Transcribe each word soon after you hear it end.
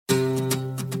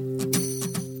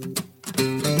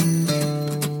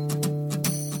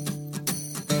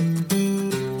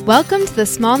Welcome to the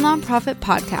Small Nonprofit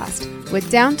Podcast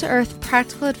with down-to-earth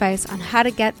practical advice on how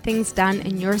to get things done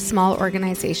in your small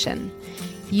organization.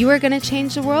 You are going to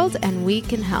change the world and we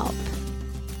can help.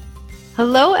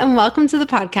 Hello and welcome to the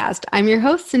podcast. I'm your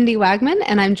host, Cindy Wagman,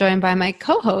 and I'm joined by my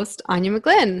co-host, Anya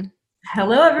McGlynn.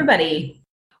 Hello, everybody.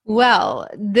 Well,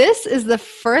 this is the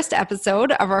first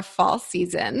episode of our fall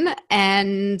season,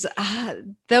 and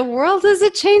the world is a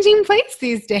changing place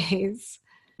these days.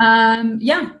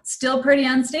 Still pretty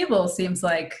unstable, seems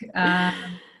like.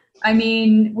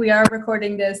 We are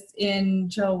recording this in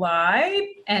July,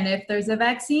 and if there's a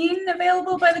vaccine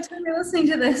available by the time you're listening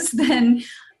to this, then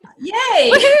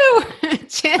yay! Woohoo!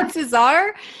 Chances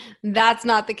are that's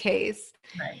not the case.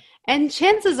 Right. And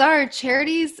chances are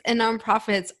charities and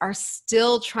nonprofits are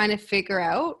still trying to figure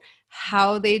out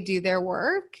how they do their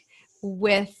work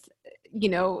with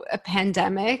a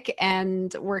pandemic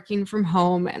and working from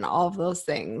home and all of those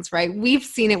things, right? We've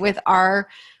seen it with our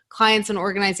clients and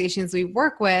organizations we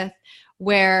work with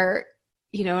where,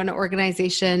 an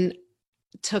organization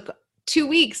took 2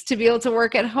 weeks to be able to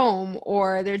work at home,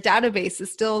 or their database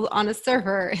is still on a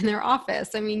server in their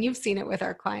office. I mean, you've seen it with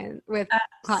our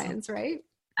clients, right?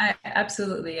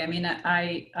 Absolutely.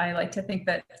 I like to think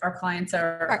that our clients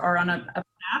are on a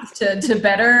path to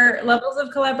better levels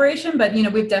of collaboration, but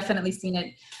we've definitely seen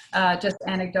it just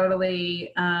anecdotally,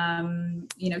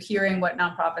 hearing what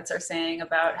nonprofits are saying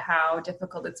about how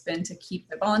difficult it's been to keep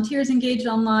their volunteers engaged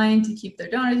online, to keep their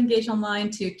donors engaged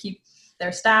online, to keep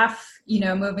their staff,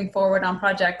 moving forward on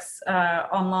projects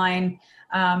online.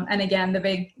 And again,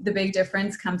 the big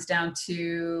difference comes down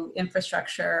to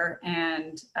infrastructure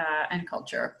and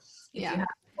culture. If you have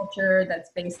a culture that's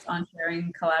based on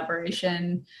sharing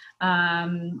collaboration,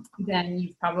 then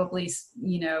you've probably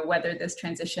weathered this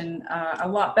transition a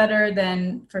lot better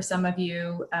than for some of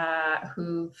you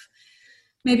who've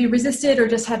maybe resisted or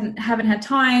just haven't had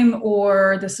time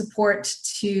or the support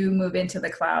to move into the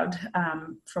cloud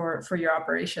for your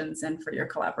operations and for your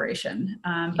collaboration.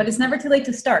 But it's never too late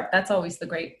to start. That's always the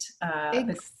great.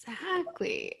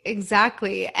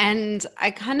 Exactly. And I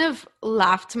kind of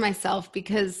laughed to myself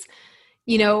because,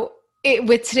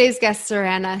 with today's guest,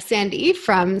 Surranna Sandy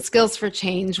from Skills for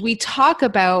Change, we talk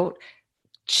about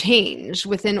change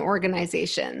within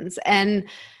organizations. And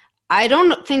I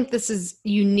don't think this is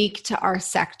unique to our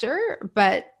sector,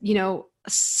 but,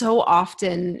 so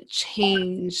often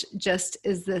change just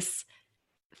is this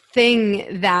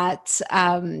thing that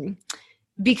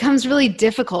becomes really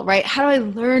difficult, right? How do I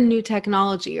learn new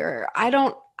technology? Or how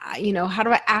do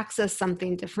I access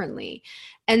something differently?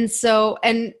 And so,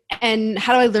 and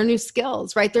how do I learn new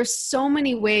skills, right? There's so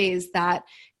many ways that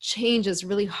change is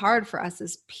really hard for us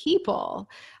as people.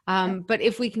 But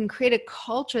if we can create a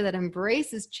culture that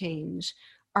embraces change,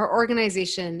 our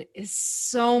organization is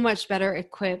so much better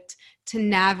equipped to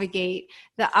navigate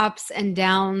the ups and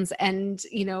downs and,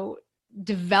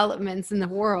 developments in the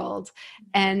world.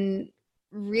 And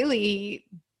really,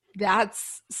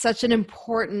 that's such an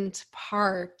important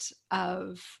part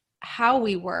of how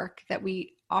we work that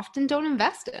we often don't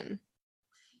invest in.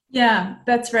 Yeah,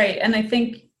 that's right. And I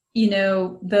think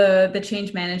the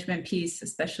change management piece,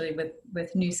 especially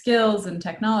with new skills and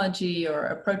technology or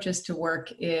approaches to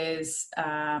work, is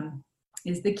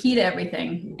the key to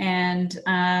everything. And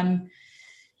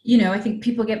I think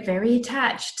people get very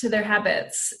attached to their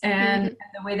habits and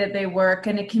the way that they work,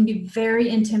 and it can be very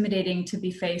intimidating to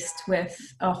be faced with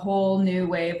a whole new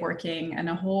way of working and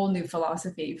a whole new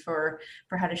philosophy for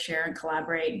how to share and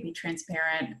collaborate and be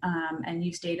transparent and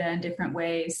use data in different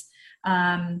ways.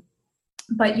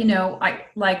 But, I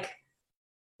like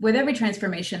with every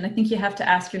transformation, I think you have to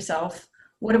ask yourself,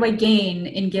 what do I gain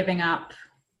in giving up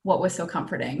what was so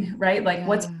comforting, right? Like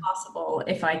what's possible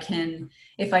if I can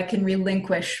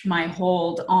relinquish my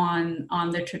hold on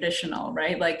the traditional,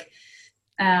 right? Like,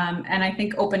 and I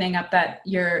think opening up that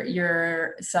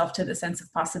yourself to the sense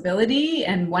of possibility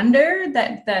and wonder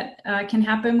that can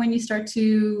happen when you start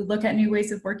to look at new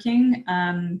ways of working,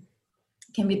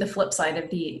 can be the flip side of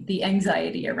the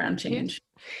anxiety around change.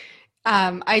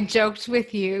 I joked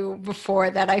with you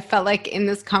before that I felt like in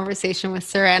this conversation with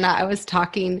Surranna, I was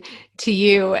talking to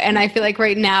you, and I feel like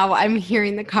right now I'm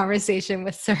hearing the conversation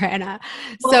with Surranna.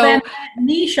 Well, so then let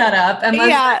me shut up and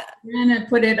let Surranna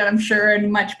put it, I'm sure,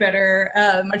 in much better,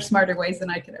 much smarter ways than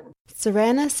I could ever.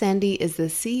 Surranna Sandy is the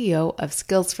CEO of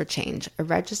Skills for Change, a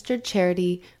registered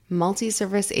charity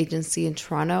multi-service agency in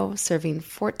Toronto serving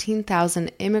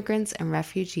 14,000 immigrants and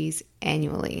refugees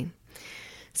annually.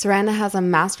 Surranna has a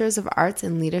Master's of Arts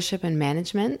in Leadership and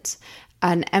Management,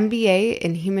 an MBA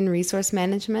in Human Resource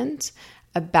Management,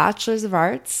 a Bachelor's of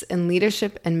Arts in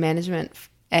Leadership and Management,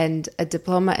 and a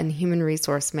Diploma in Human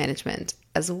Resource Management.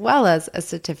 as well as a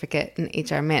certificate in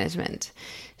HR management.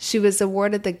 She was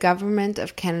awarded the Government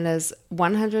of Canada's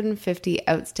 150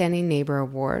 Outstanding Neighbour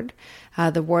Award.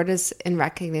 The award is in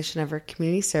recognition of her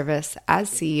community service as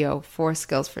CEO for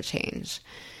Skills for Change.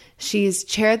 She's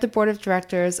chaired the board of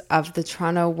directors of the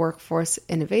Toronto Workforce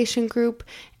Innovation Group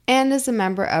and is a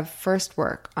member of First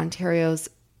Work, Ontario's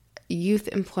Youth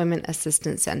Employment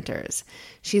Assistance Centres.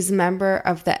 She's a member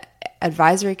of the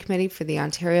advisory committee for the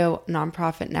Ontario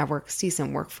nonprofit network's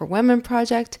Decent Work for Women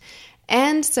project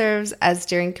and serves as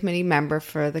steering committee member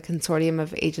for the consortium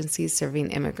of agencies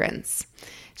serving immigrants.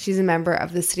 She's a member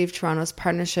of the City of Toronto's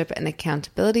Partnership and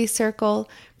Accountability Circle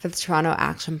for the Toronto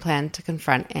Action Plan to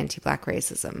Confront Anti-Black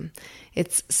Racism.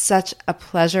 It's such a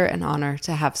pleasure and honor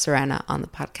to have Surranna on the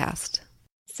podcast.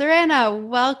 Surranna,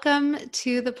 welcome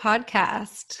to the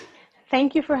podcast.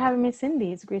 Thank you for having me,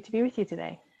 Cindy. It's great to be with you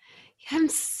today. I'm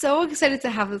so excited to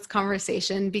have this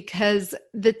conversation because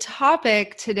the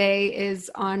topic today is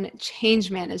on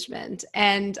change management.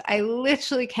 And I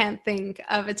literally can't think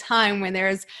of a time when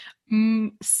there's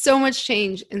so much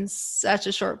change in such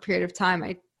a short period of time.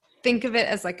 I think of it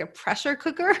as like a pressure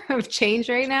cooker of change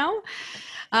right now.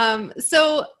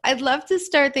 So I'd love to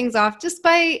start things off just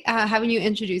by having you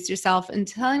introduce yourself and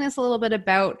telling us a little bit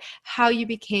about how you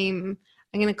became,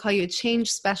 I'm going to call you a change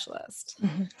specialist.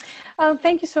 Mm-hmm.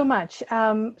 Thank you so much.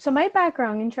 So my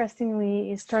background,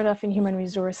 interestingly, is started off in human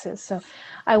resources. So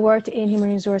I worked in human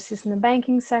resources in the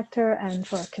banking sector and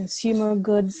for a consumer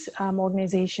goods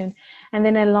organization. And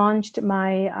then I launched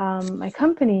my my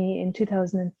company in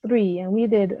 2003, and we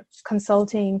did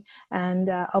consulting and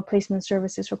outplacement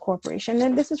services for corporations.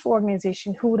 And this is for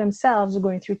organizations who themselves are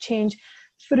going through change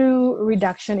through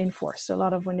reduction in force. So a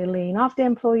lot of when they're laying off the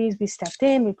employees, we stepped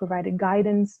in, we provided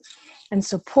guidance and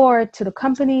support to the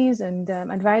companies and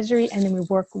advisory, and then we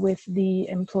worked with the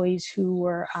employees who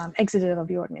were exited of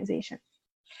the organization.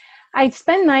 I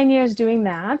spent 9 years doing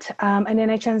that, and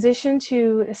then I transitioned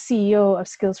to a CEO of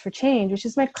Skills for Change, which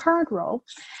is my current role.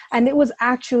 And it was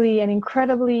actually an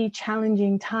incredibly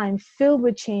challenging time filled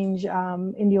with change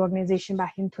in the organization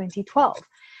back in 2012.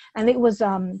 And it was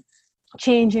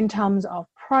change in terms of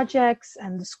projects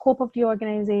and the scope of the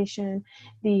organization,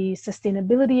 the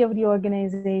sustainability of the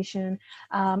organization,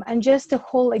 and just the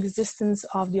whole existence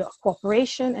of the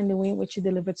corporation and the way in which it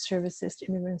delivered services to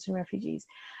immigrants and refugees.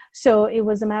 So it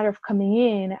was a matter of coming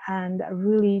in and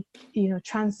really,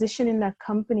 transitioning that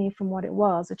company from what it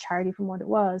was, a charity from what it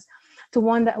was, to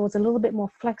one that was a little bit more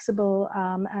flexible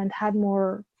and had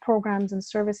more programs and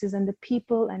services and the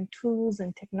people and tools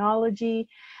and technology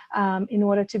in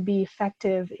order to be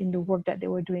effective in the work that they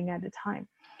were doing at the time.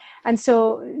 And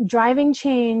so driving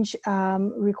change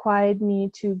required me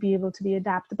to be able to be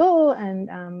adaptable and,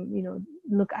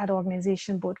 look at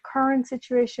organization, both current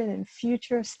situation and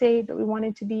future state that we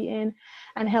wanted to be in,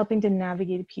 and helping to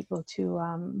navigate people to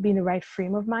be in the right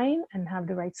frame of mind and have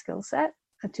the right skill set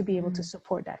to be able to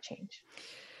support that change.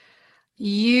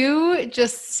 You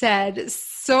just said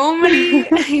so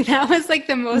many, that was like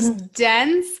the most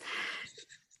dense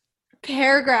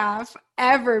paragraph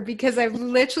ever, because I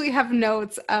literally have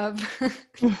notes of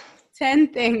 10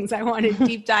 things I want to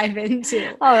deep dive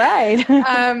into. All right.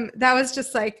 That was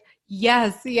just like,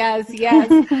 yes.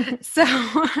 So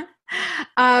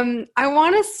I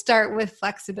want to start with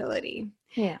flexibility.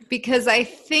 Yeah. Because I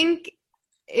think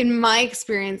in my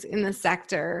experience in the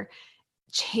sector,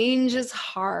 change is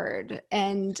hard.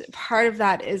 And part of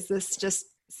that is this just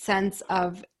sense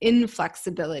of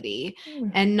inflexibility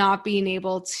and not being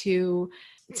able to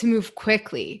move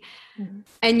quickly.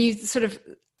 And you sort of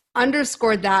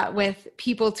underscored that with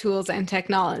people, tools, and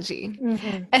technology.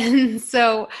 And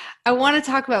so I want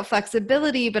to talk about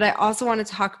flexibility, but I also want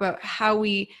to talk about how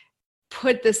we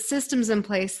put the systems in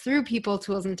place through people,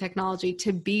 tools, and technology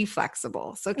to be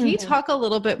flexible. So can you talk a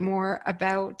little bit more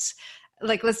about,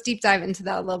 let's deep dive into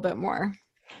that a little bit more.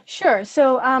 Sure.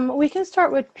 So we can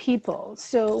start with people.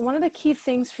 So one of the key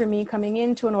things for me coming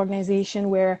into an organization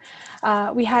where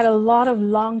we had a lot of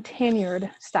long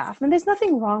tenured staff, and there's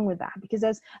nothing wrong with that, because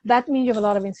that means you have a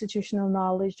lot of institutional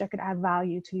knowledge that could add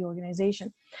value to the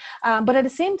organization. But at the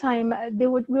same time, we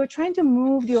were trying to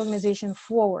move the organization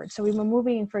forward. So we were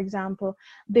moving, for example,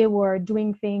 they were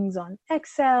doing things on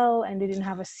Excel and they didn't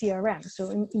have a CRM.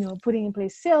 So, putting in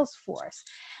place Salesforce.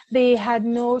 They had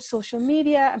no social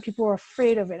media and people were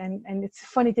afraid of it. And it's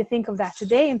funny to think of that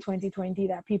today in 2020,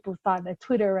 that people thought that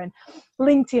Twitter and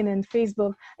LinkedIn and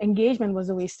Facebook engagement was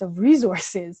a waste of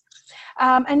resources.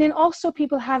 And then also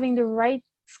people having the right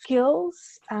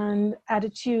skills and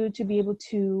attitude to be able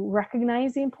to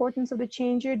recognize the importance of the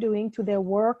change you're doing to their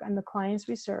work and the clients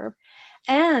we serve.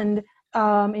 And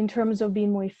in terms of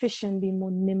being more efficient, being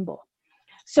more nimble.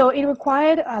 So it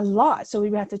required a lot. So we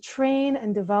had to train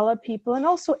and develop people and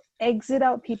also exit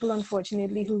out people,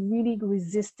 unfortunately, who really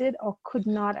resisted or could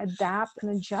not adapt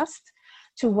and adjust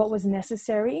to what was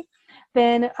necessary.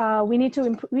 Then we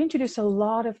introduce a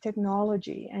lot of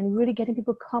technology and really getting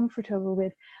people comfortable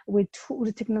with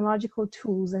the technological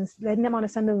tools and letting them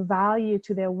understand the value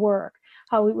to their work,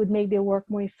 how it would make their work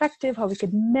more effective, how we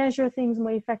could measure things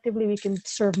more effectively, we can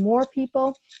serve more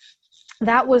people.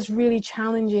 That was really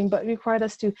challenging, but required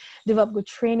us to develop a good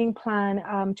training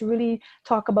plan to really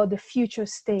talk about the future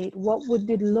state. What would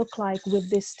it look like with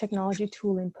this technology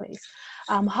tool in place?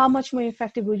 How much more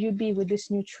effective would you be with this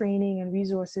new training and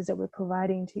resources that we're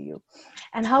providing to you?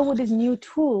 And how would these new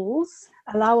tools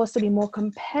allow us to be more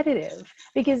competitive?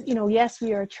 Because, yes,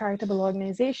 we are a charitable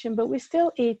organization, but we're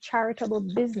still a charitable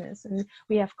business, and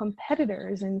we have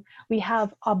competitors and we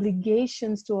have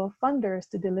obligations to our funders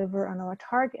to deliver on our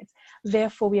targets.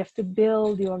 Therefore, we have to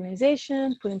build the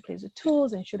organization, put in place the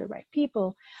tools, ensure the right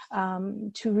people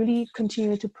to really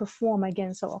continue to perform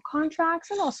against our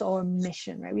contracts and also our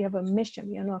mission, right? We have a mission,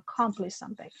 we want to accomplish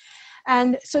something.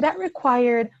 And so that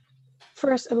required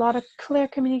first a lot of clear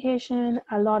communication,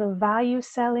 a lot of value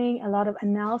selling, a lot of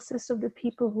analysis of the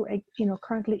people who are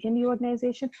currently in the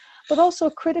organization, but also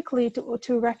critically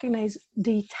to recognize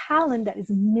the talent that is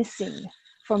missing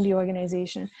from the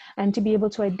organization and to be able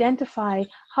to identify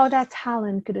how that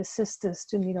talent could assist us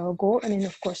to meet our goal, and then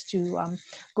of course to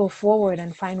go forward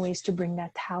and find ways to bring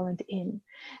that talent in.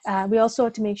 We also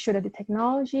had to make sure that the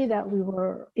technology that we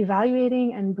were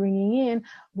evaluating and bringing in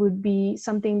would be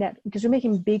something that, because we're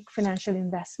making big financial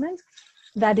investments,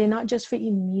 that they're not just for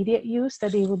immediate use,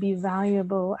 that they will be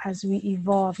valuable as we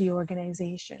evolve the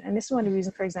organization. And this is one of the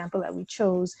reasons, for example, that we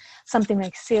chose something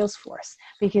like Salesforce,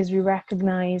 because we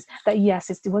recognize that, yes,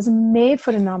 it wasn't made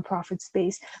for the nonprofit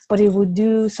space, but it would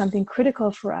do something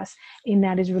critical for us in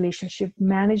that is relationship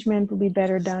management will be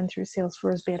better done through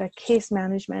Salesforce, better case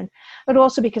management, but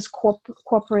also because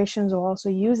corporations are also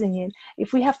using it.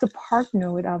 If we have to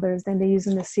partner with others, then they're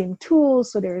using the same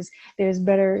tools. So there's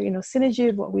better, synergy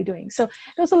with what we're doing. So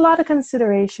there's a lot of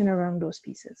consideration around those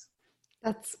pieces.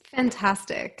 That's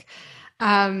fantastic.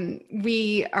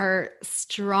 We are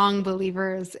strong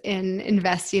believers in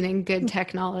investing in good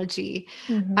technology.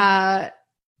 Mm-hmm.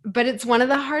 But it's one of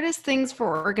the hardest things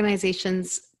for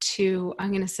organizations to, I'm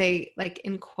going to say, like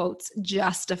in quotes,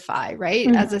 justify, right?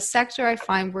 Mm-hmm. As a sector, I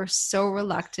find we're so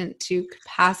reluctant to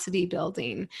capacity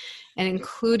building and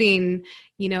including,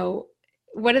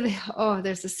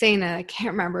 there's a saying that I can't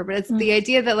remember, but it's the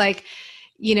idea that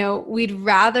we'd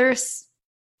rather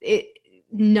it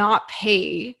not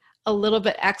pay a little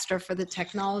bit extra for the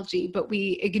technology, but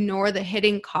we ignore the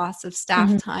hidden costs of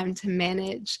staff time to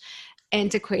manage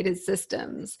antiquated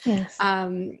systems. Yes.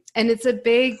 And it's a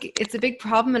big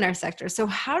problem in our sector. So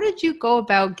how did you go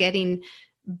about getting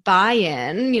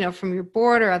buy-in, from your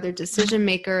board or other decision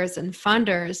makers and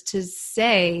funders to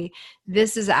say,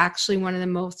 this is actually one of the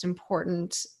most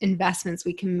important investments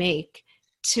we can make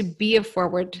to be a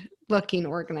forward-looking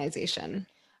organization?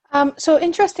 So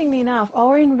interestingly enough,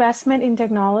 our investment in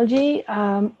technology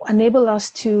enabled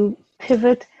us to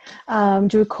pivot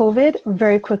during COVID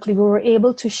very quickly. We were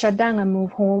able to shut down and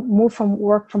move from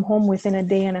work from home within a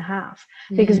day and a half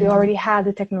because we already had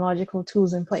the technological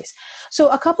tools in place. So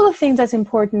a couple of things that's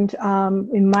important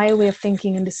in my way of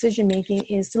thinking and decision making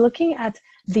is looking at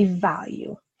the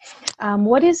value.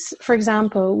 What is, for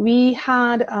example, we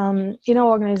had in our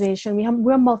organization,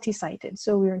 we're multi-sited.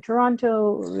 So we're in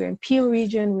Toronto, we're in Peel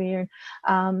region, we're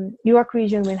in York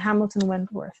region, we're in Hamilton,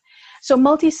 Wentworth. So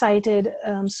multi-sited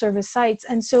service sites.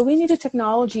 And so we needed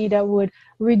technology that would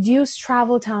reduce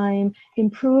travel time,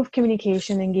 improve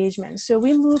communication engagement. So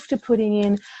we moved to putting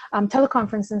in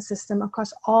teleconferencing system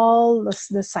across all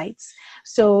the sites.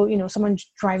 So, someone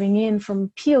driving in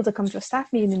from Peel to come to a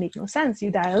staff meeting, it makes no sense. You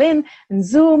dial in and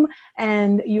Zoom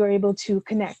and you are able to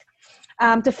connect.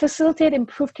 To facilitate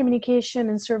improved communication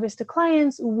and service to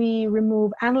clients, we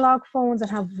remove analog phones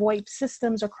and have VoIP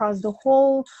systems across the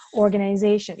whole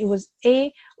organization. It was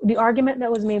the argument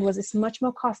that was made was it's much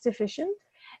more cost efficient.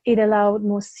 It allowed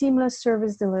more seamless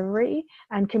service delivery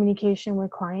and communication with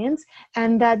clients,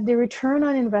 and that the return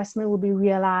on investment will be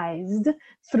realized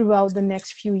throughout the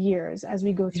next few years as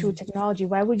we go through technology.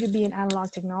 Why would you be in analog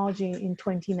technology in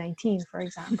 2019, for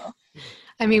example?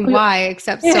 I mean, why?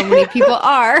 Except so many people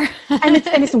are. and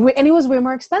it was way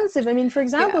more expensive. I mean, for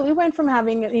example, we went from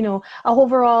having, a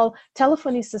overall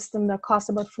telephony system that cost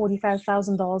about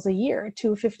 $45,000 a year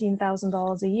to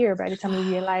 $15,000 a year by the time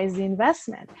we realized the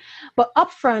investment. But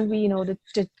upfront,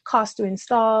 the cost to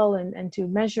install and to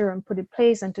measure and put in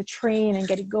place and to train and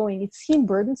get it going, it seemed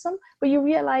burdensome, but you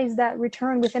realize that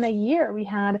return within a year. We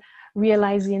had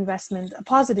realized the investment, a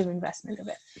positive investment of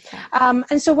it.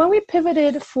 And so when we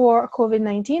pivoted for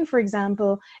COVID-19, for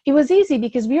example, it was easy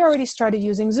because we already started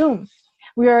using Zoom.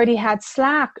 We already had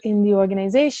Slack in the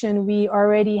organization. We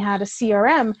already had a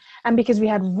CRM. And because we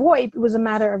had VoIP, it was a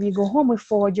matter of you go home, we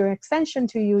forward your extension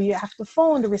to you. You have to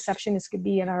phone. The receptionist could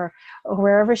be in or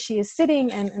wherever she is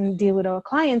sitting and deal with our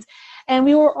clients. And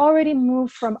we were already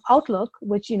moved from Outlook,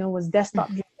 which, was desktop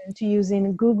driven, to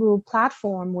using Google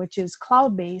platform, which is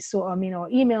cloud-based. So,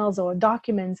 emails or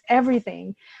documents,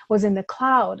 everything was in the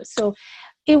cloud. So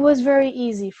it was very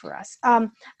easy for us.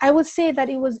 I would say that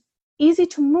it was easy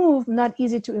to move, not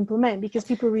easy to implement, because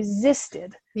people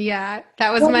resisted. Yeah,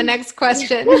 that was my next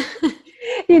question.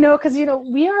 Because,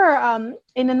 we are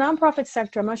in the nonprofit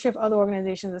sector. I'm not sure if other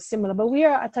organizations are similar, but we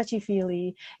are a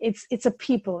touchy-feely. It's a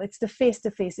people. It's the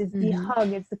face-to-face. It's the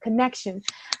hug. It's the connection.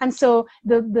 And so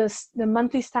the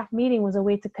monthly staff meeting was a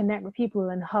way to connect with people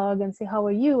and hug and say, how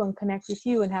are you? And connect with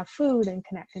you and have food and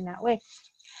connect in that way.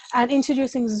 And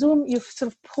introducing Zoom, you've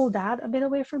sort of pulled that a bit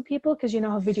away from people because you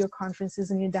know how video conferences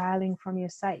and you're dialing from your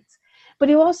sites. But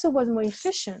it also was more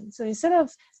efficient. So instead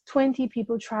of 20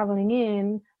 people traveling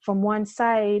in from one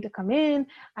side to come in,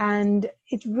 and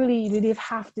it really, you leave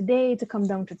half the day to come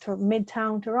down to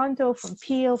Midtown Toronto, from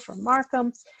Peel, from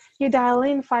Markham, you dial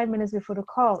in 5 minutes before the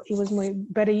call. It was more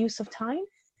better use of time.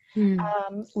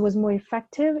 Was more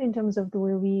effective in terms of the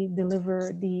way we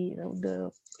deliver the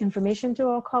information to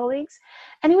our colleagues,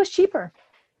 and it was cheaper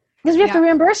because we have to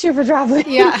reimburse you for traveling.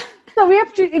 So we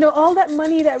have to, all that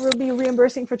money that we'll be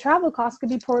reimbursing for travel costs could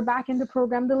be poured back into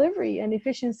program delivery and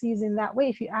efficiencies in that way.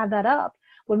 If you add that up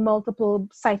with multiple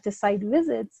site-to-site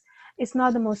visits, it's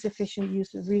not the most efficient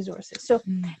use of resources. So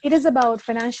it is about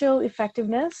financial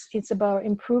effectiveness. It's about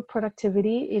improved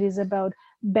productivity. It is about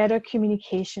better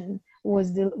communication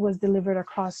was delivered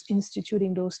across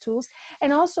instituting those tools.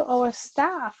 And also our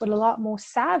staff were a lot more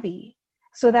savvy,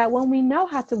 so that when we now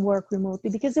had to work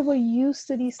remotely, because they were used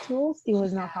to these tools, it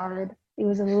was not hard. It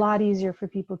was a lot easier for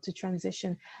people to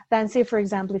transition than, say, for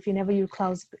example, if you never use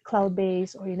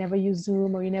cloud-based, or you never use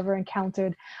Zoom, or you never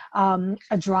encountered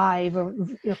a drive or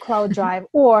your cloud drive,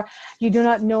 or you do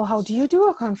not know how do you do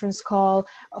a conference call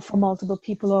for multiple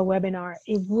people or a webinar.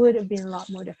 It would have been a lot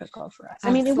more difficult for us.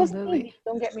 Absolutely. I mean, it wasn't easy,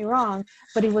 don't get me wrong,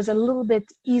 but it was a little bit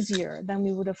easier than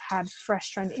we would have had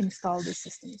fresh trying to install these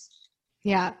systems.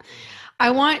 Yeah.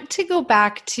 I want to go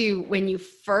back to when you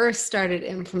first started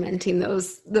implementing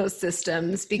those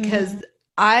systems, because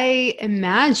I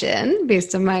imagine,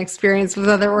 based on my experience with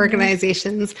other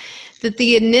organizations, that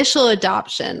the initial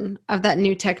adoption of that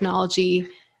new technology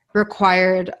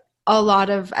required a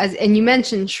lot of, and you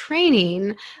mentioned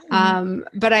training,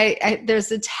 but there's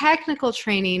the technical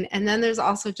training, and then there's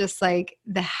also just like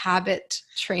the habit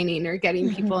training, or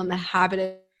getting people in the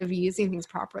habit of using things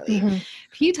properly. Can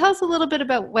you tell us a little bit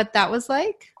about what that was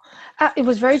like? It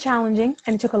was very challenging,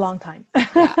 and it took a long time.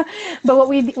 But what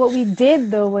we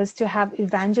did though was to have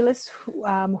evangelists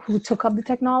who took up the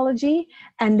technology,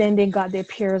 and then they got their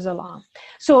peers along.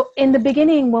 So in the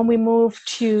beginning, when we moved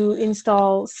to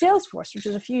install Salesforce, which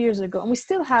was a few years ago, and we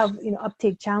still have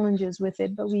uptake challenges with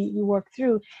it, but we worked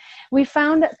through. We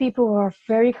found that people were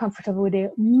very comfortable with a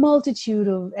multitude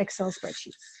of Excel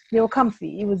spreadsheets. They were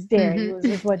comfy. It was there. It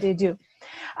was what they do.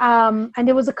 And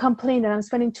there was a complaint that I'm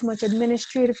spending too much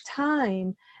administrative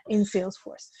time in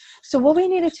Salesforce. So what we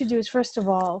needed to do is, first of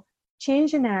all,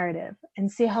 change the narrative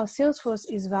and see how Salesforce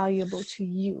is valuable to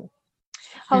you,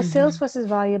 how Salesforce is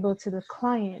valuable to the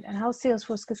client, and how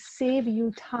Salesforce could save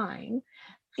you time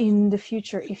in the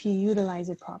future if you utilize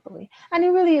it properly. And it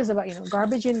really is about,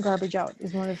 garbage in, garbage out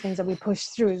is one of the things that we push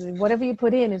through. Is whatever you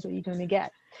put in is what you're going to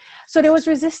get. So there was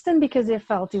resistance because they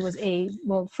felt it was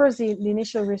first the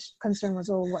initial concern was,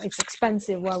 it's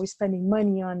expensive. Why are we spending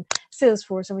money on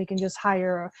Salesforce and we can just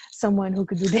hire someone who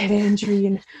could do data entry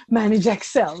and manage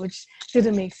Excel, which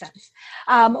didn't make sense.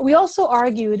 We also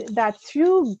argued that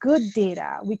through good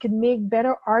data, we could make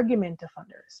better argument to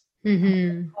funders.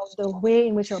 Mm-hmm. of the way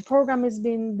in which our program is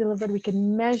being delivered. We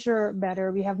can measure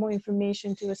better. We have more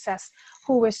information to assess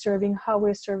who we're serving, how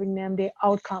we're serving them, their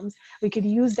outcomes. We could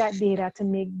use that data to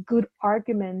make good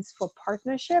arguments for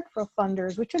partnership, for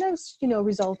funders, which would,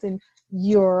 result in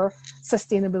your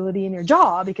sustainability in your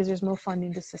job because there's more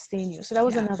funding to sustain you. So that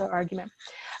was another argument.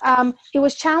 It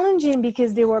was challenging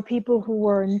because there were people who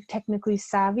were technically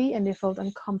savvy and they felt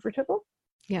uncomfortable.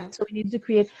 Yeah. So we needed to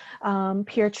create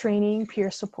peer training,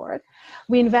 peer support.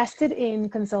 We invested in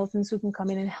consultants who can come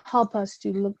in and help us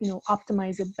to look,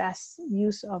 optimize the best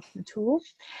use of the tool.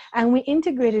 And we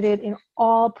integrated it in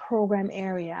all program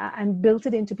area and built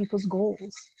it into people's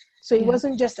goals. So it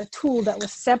wasn't just a tool that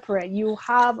was separate. You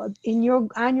have in your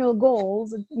annual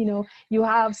goals, you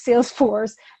have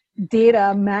Salesforce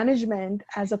data management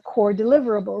as a core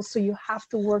deliverable. So you have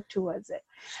to work towards it.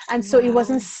 And so it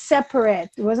wasn't separate.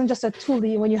 It wasn't just a tool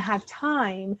that when you had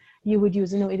time, you would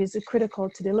use. It is critical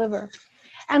to deliver.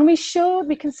 And we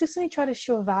consistently try to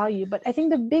show value. But I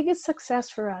think the biggest success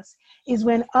for us is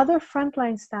when other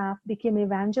frontline staff became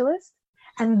evangelists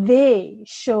and they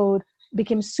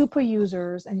became super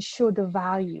users and showed the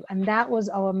value. And that was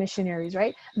our missionaries,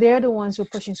 right? They're the ones who are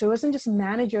pushing. So it wasn't just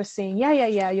managers saying, yeah,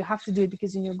 you have to do it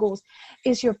because in your goals.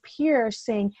 It's your peers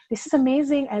saying, this is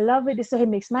amazing. I love it. This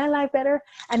makes my life better.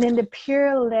 And then the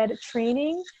peer-led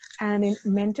training and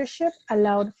mentorship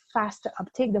allowed faster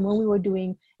uptake than when we were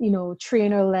doing,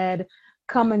 trainer-led,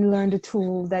 come and learn the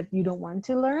tool that you don't want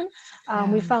to learn.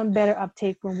 We found better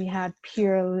uptake when we had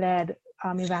peer-led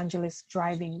evangelists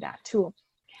driving that tool.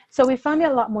 So we found it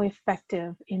a lot more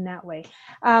effective in that way.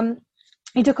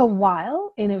 It took a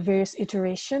while in a various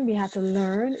iteration. We had to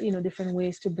learn, different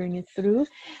ways to bring it through.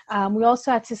 We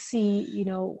also had to see,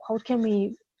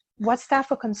 what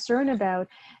staff are concerned about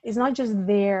is not just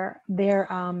their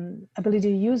ability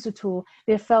to use the tool.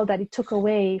 They felt that it took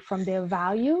away from their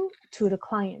value to the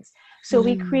clients. So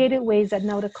we created ways that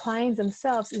now the clients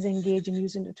themselves is engaged in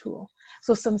using the tool.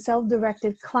 So some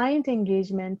self-directed client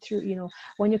engagement through,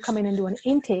 when you come in and do an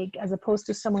intake, as opposed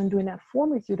to someone doing that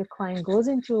form with you, the client goes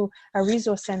into a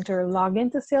resource center, log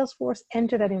into Salesforce,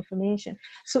 enter that information.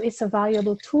 So it's a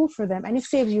valuable tool for them and it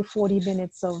saves you 40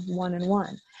 minutes of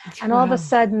one-on-one. And all of a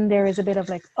sudden there is a bit of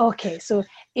like, okay, so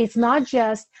it's not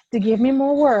just to give me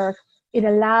more work. It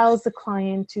allows the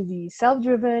client to be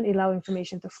self-driven. It allows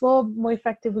information to flow more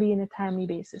effectively in a timely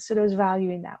basis. So there's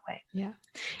value in that way. Yeah.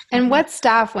 And what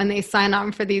staff, when they sign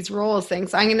on for these roles,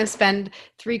 thinks, I'm going to spend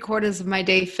 3/4 of my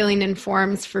day filling in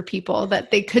forms for people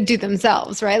that they could do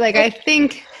themselves, right? Like, I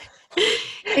think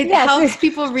it helps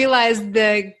people realize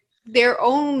their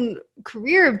own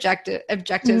career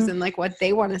objectives and like what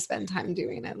they want to spend time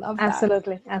doing. I love that.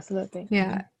 Absolutely.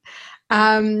 Yeah.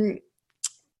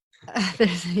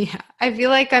 I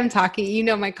feel like I'm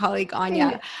talking, my colleague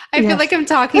Anya. I feel like I'm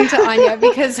talking to Anya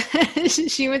because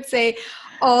she would say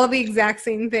all the exact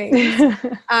same things.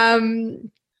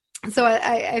 So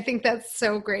I think that's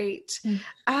so great.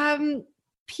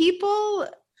 People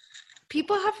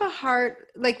have a heart,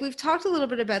 like we've talked a little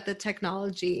bit about the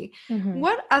technology.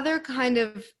 What other kind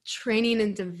of training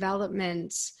and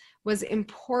development was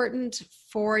important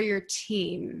for your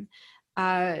team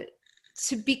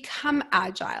to become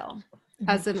agile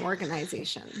as an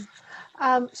organization?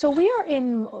 So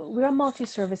we're a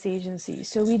multi-service agency.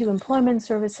 So we do employment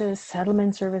services,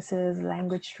 settlement services,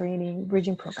 language training,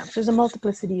 bridging programs. There's a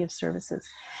multiplicity of services.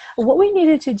 What we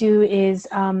needed to do is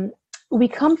we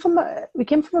came from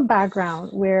a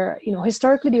background where,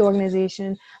 historically the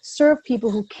organization served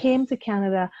people who came to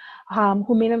Canada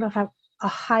who may not have a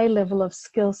high level of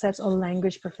skill sets or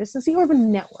language proficiency or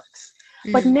even networks.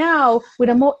 But now, with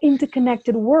a more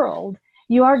interconnected world,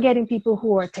 you are getting people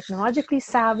who are technologically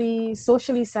savvy,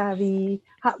 socially savvy,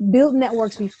 build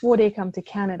networks before they come to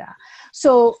Canada.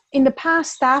 So in the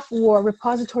past, staff were a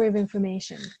repository of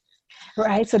information,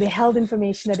 right? So they held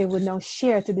information that they would now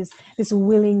share to this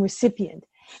willing recipient.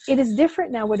 It is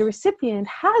different now where the recipient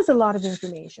has a lot of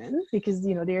information because,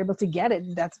 they're able to get it.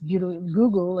 That's beautiful,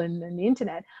 Google and the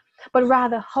internet. But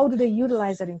rather, how do they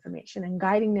utilize that information and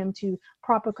guiding them to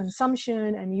proper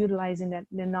consumption and utilizing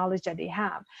the knowledge that they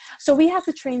have. So we have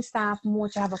to train staff more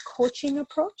to have a coaching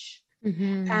approach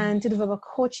and to develop a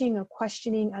coaching, a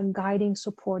questioning, a guiding,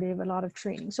 supportive, a lot of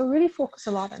training. So really focus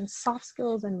a lot on soft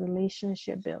skills and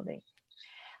relationship building.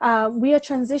 We are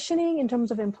transitioning in terms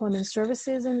of employment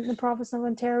services in the province of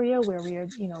Ontario, where we are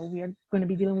going to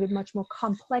be dealing with much more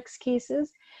complex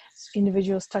cases,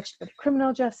 individuals touched by the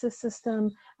criminal justice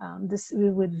system,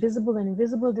 with visible and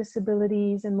invisible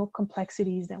disabilities and more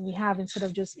complexities than we have instead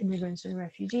of just immigrants and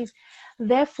refugees.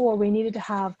 Therefore, we needed to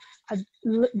have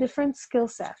different skill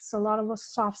sets, a lot of us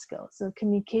soft skills, the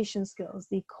communication skills,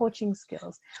 the coaching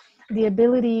skills, the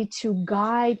ability to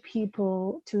guide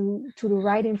people to the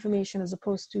right information as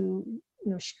opposed to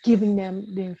giving them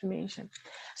the information.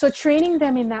 So training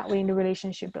them in that way in the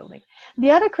relationship building.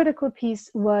 The other critical piece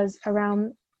was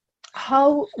around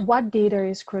what data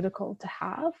is critical to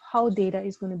have, how data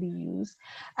is going to be used,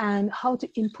 and how to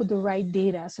input the right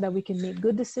data so that we can make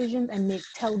good decisions and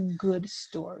tell good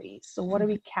stories. So what are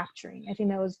we capturing? I think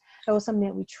that was something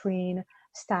that we train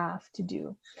staff to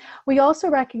do. We also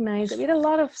recognized that we had a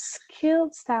lot of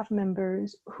skilled staff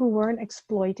members who weren't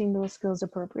exploiting those skills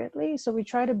appropriately. So we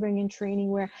try to bring in training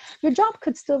where your job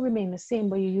could still remain the same,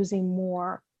 but you're using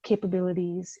more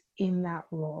capabilities in that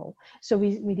role. So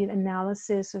we did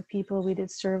analysis of people, we did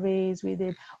surveys, we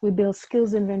built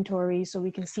skills inventory so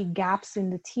we can see gaps in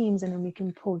the teams and then we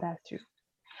can pull that through.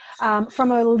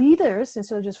 From our leaders,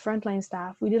 instead of just frontline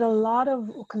staff, we did a lot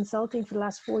of consulting for the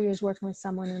last 4 years working with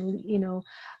someone,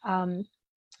 and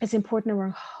it's important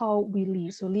around how we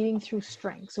lead. So leading through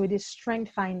strengths. So we did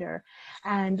Strength Finder,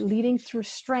 and leading through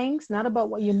strengths, not about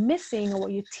what you're missing or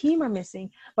what your team are missing,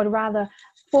 but rather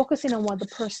focusing on what the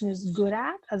person is good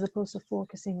at as opposed to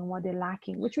focusing on what they're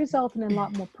lacking, which resulted in a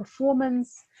lot more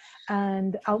performance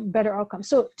and better outcomes.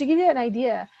 So to give you an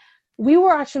idea, we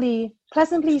were actually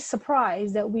pleasantly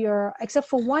surprised that we are, except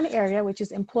for one area, which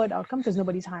is employed outcome, because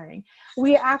nobody's hiring,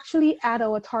 we are actually at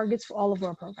our targets for all of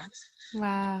our programs.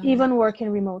 Wow. Even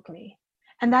working remotely.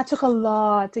 And that took a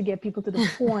lot to get people to the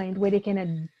point where they can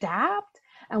adapt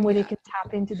and where they can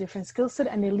tap into different skill set,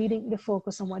 and they're leading the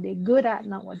focus on what they're good at,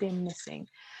 not what they're missing.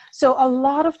 So a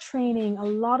lot of training, a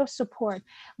lot of support.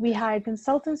 We hired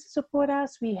consultants to support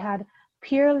us. We had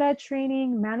peer-led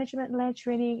training, management-led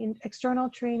training, external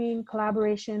training,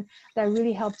 collaboration that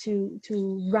really helped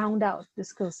to round out the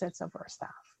skill sets of our staff.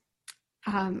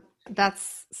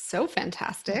 That's so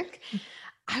fantastic.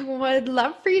 I would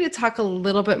love for you to talk a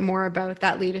little bit more about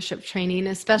that leadership training,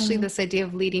 especially this idea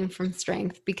of leading from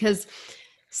strength, because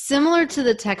similar to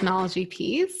the technology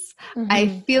piece,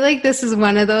 I feel like this is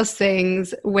one of those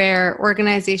things where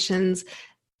organizations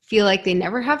feel like they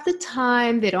never have the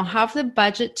time, they don't have the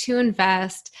budget to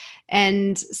invest.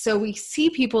 And so we see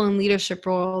people in leadership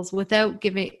roles without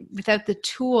the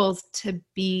tools to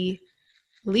be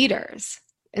leaders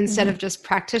instead of just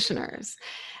practitioners.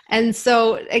 And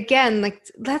so again,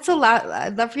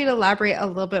 I'd love for you to elaborate a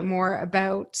little bit more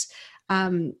about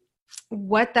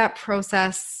what that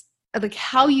process, like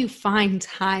how you find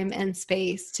time and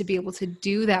space to be able to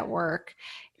do that work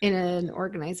in an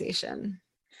organization.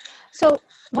 So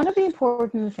one of the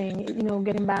important things,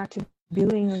 getting back to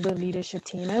building a good leadership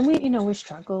team, and we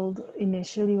struggled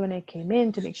initially when I came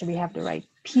in to make sure we have the right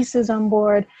pieces on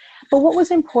board. But what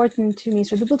was important to me is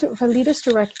for leaders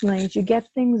to recognize you get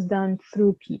things done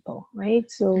through people, right?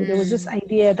 So there was this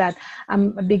idea that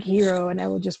I'm a big hero and I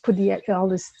will just put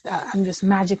I'm just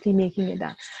magically making it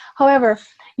done. However,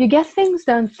 you get things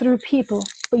done through people,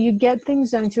 but you get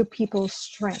things done through people's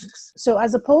strengths. So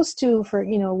as opposed to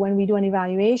when we do an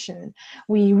evaluation,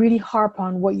 we really harp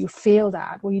on what you failed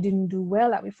at, what you didn't do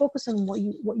well at. We focus on what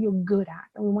you're good at,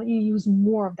 and we want you to use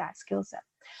more of that skill set.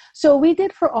 So we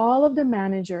did for all of the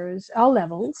managers, all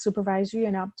levels, supervisory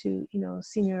and up to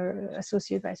senior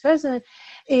associate vice president,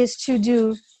 is to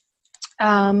do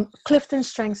Clifton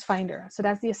Strengths Finder. So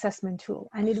that's the assessment tool.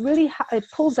 And it really, it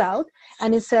pulls out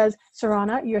and it says,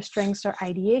 Surranna, your strengths are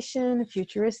ideation,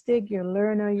 futuristic, you're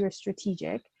learner, you're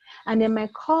strategic. And then my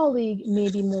colleague may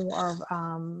be more of,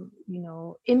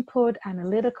 input,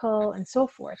 analytical, and so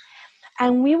forth.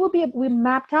 And we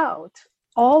mapped out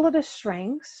all of the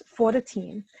strengths for the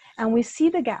team, and we see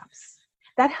the gaps.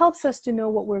 That helps us to know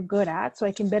what we're good at, so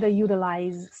I can better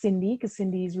utilize Cindy, because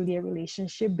Cindy is really a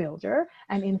relationship builder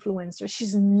and influencer.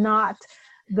 She's not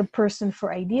the person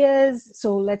for ideas,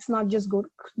 so let's not just go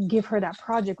give her that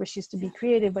project where she's to be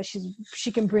creative, but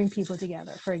she can bring people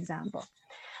together, for example.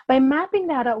 By mapping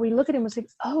that out, we look at it and we say,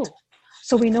 oh,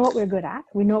 so we know what we're good at,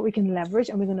 we know what we can leverage,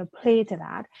 and we're going to play to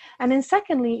that. And then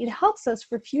secondly, it helps us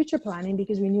for future planning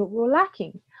because we knew what we were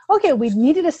lacking. Okay, we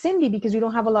needed a Cindy because we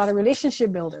don't have a lot of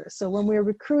relationship builders. So when we're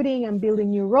recruiting and building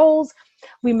new roles,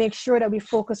 we make sure that we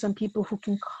focus on people who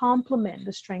can complement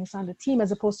the strengths on the team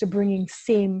as opposed to bringing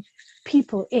same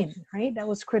people in, right? That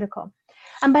was critical.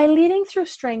 And by leading through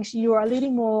strengths, you are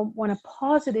leading more on a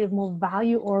positive, more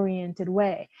value-oriented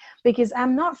way. Because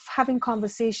I'm not having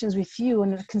conversations with you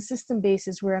on a consistent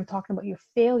basis where I'm talking about your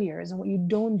failures and what you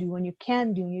don't do and you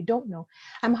can do and you don't know.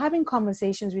 I'm having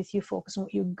conversations with you focused on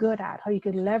what you're good at, how you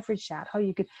could leverage that, how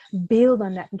you could build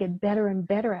on that and get better and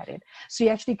better at it. So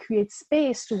you actually create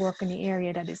space to work in the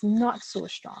area that is not so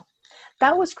strong.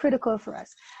 That was critical for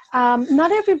us.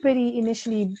 Not everybody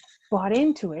initially bought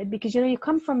into it because, you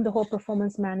come from the whole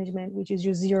performance management, which is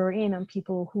you zero in on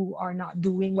people who are not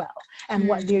doing well and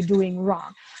what they're doing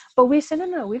wrong. But we said,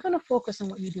 no, we're going to focus on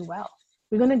what you do well.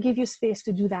 We're going to give you space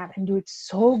to do that and do it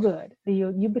so good that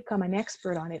you become an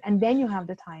expert on it. And then you have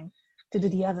the time to do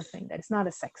the other thing that is not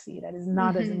as sexy, that is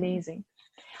not as amazing.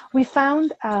 We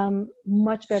found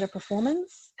much better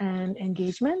performance and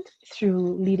engagement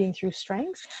through leading through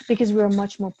strengths because we're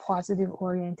much more positive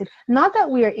oriented. Not that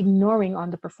we are ignoring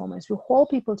on the performance, we hold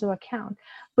people to account,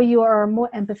 but you are more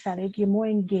empathetic, you're more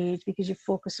engaged because you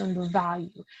focus on the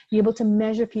value. You're able to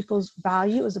measure people's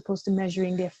value as opposed to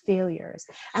measuring their failures.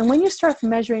 And when you start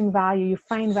measuring value, you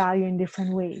find value in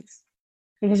different ways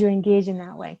because you're engaged in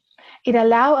that way. It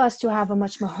allows us to have a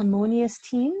much more harmonious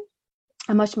team,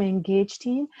 a much more engaged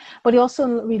team, but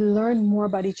also we learn more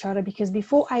about each other because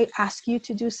before I ask you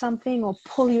to do something or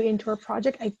pull you into a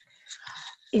project,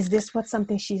 is this what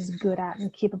something she's good at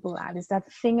and capable at? Is that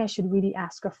the thing I should really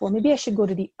ask her for? Maybe I should go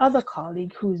to the other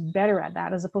colleague who's better at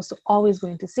that as opposed to always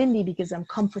going to Cindy because I'm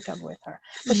comfortable with her.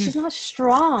 But she's not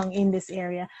strong in this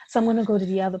area, so I'm going to go to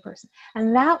the other person.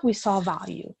 And that we saw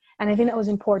value. And I think that was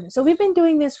important. So we've been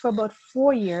doing this for about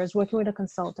 4 years, working with a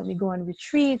consultant. We go on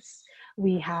retreats.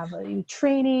 We have a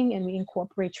training and we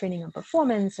incorporate training on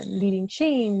performance and leading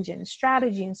change and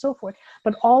strategy and so forth,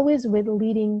 but always with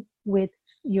leading with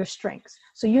your strengths.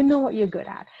 So you know what you're good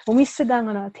at. When we sit down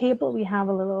on our table, we have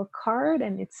a little card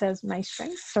and it says my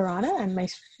strengths, Surranna, and my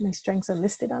strengths are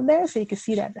listed on there. So you can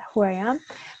see that who I am.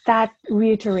 That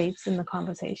reiterates in the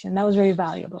conversation. That was very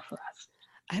valuable for us.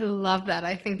 I love that.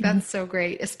 I think that's so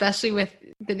great, especially with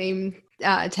the name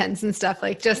tents and stuff,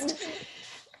 like just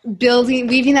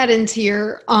weaving that into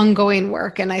your ongoing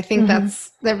work. And I think that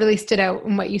really stood out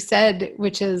in what you said,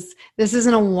 which is this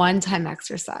isn't a one-time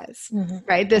exercise,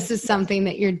 right? This is something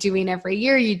that you're doing every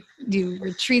year. You do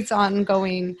retreats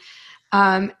ongoing.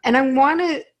 And I want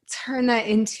to turn that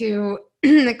into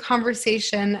the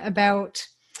conversation about,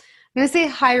 I'm going to say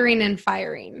hiring and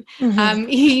firing.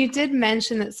 You did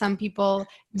mention that some people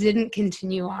didn't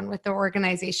continue on with the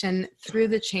organization through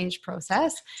the change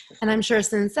process. And I'm sure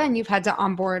since then you've had to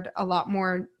onboard a lot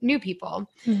more new people.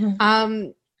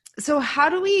 So how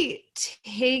do we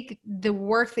take the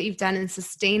work that you've done and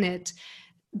sustain it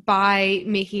by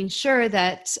making sure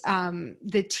that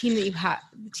the team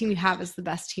you have is the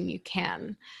best team you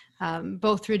can,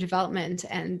 both through development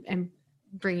and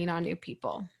bringing on new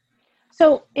people?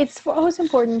 So it's always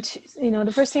important,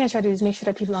 the first thing I try to do is make sure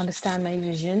that people understand my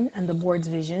vision and the board's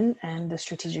vision and the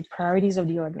strategic priorities of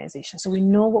the organization. So we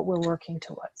know what we're working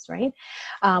towards, right?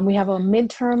 We have our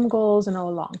midterm goals and our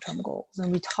long-term goals.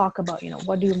 And we talk about,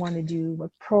 what do you want to do?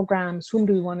 What programs, whom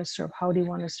do we want to serve? How do you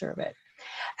want to serve it?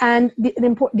 And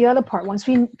the other part, once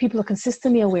people are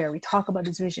consistently aware, we talk about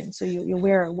this vision. So you're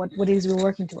aware of what it is we're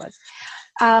working towards.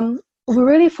 We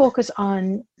really focus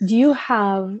on, do you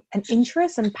have an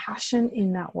interest and passion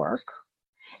in that work?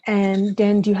 And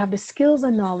then do you have the skills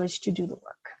and knowledge to do the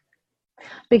work?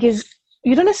 Because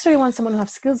you don't necessarily want someone who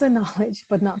has skills and knowledge,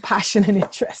 but not passion and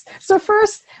interest. So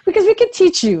first, because we could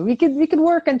teach you, we could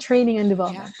work on training and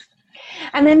development. Yeah.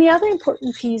 And then the other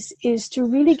important piece is to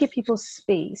really give people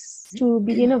space to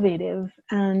be innovative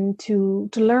and to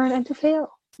learn and to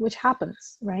fail, which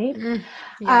happens, right?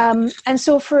 Yeah. And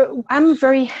so I'm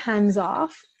very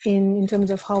hands-off in terms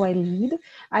of how I lead.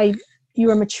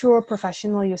 You're a mature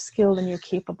professional, you're skilled and you're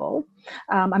capable.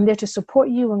 I'm there to support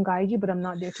you and guide you, but I'm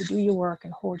not there to do your work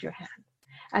and hold your hand.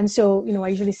 And so, I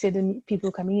usually say to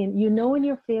people coming in, when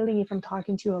you're failing if I'm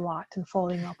talking to you a lot and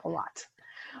following up a lot.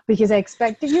 Because I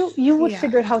expected you would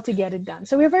figure out how to get it done.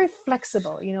 So we're very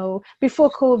flexible.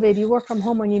 Before COVID, you work from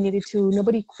home when you needed to.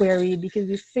 Nobody queried because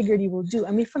we figured you will do.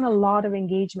 And we found a lot of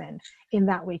engagement in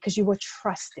that way because you were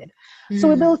trusted. So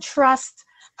we build trust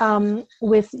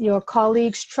with your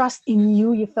colleagues, trust in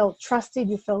you. You felt trusted.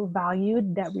 You felt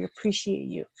valued, that we appreciate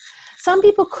you. Some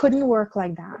people couldn't work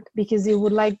like that because they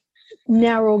would like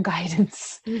narrow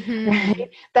guidance, right?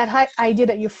 That idea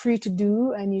that you're free to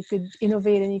do and you could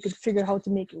innovate and you could figure out how to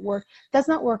make it work does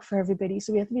not work for everybody.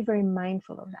 So we have to be very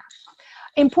mindful of that.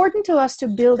 Important to us to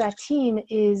build that team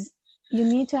is you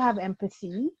need to have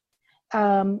empathy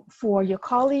for your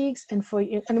colleagues and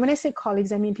and when I say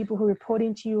colleagues, I mean people who report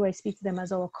into you. I speak to them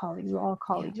as our colleagues. We're all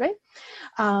colleagues, right?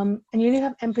 And you need to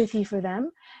have empathy for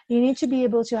them. You need to be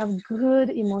able to have good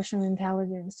emotional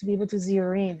intelligence to be able to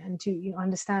zero in and to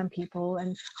understand people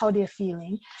and how they're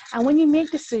feeling. And when you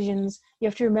make decisions, you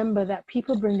have to remember that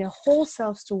people bring their whole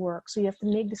selves to work. So you have to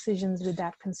make decisions with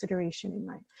that consideration in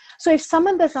mind. So if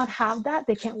someone does not have that,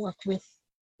 they can't work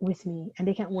with me, and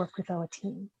they can't work with our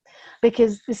team,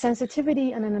 because the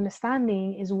sensitivity and an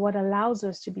understanding is what allows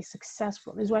us to be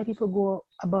successful. Is why people go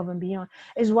above and beyond.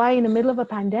 Is why in the middle of a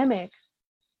pandemic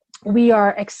we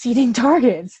are exceeding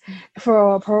targets for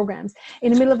our programs.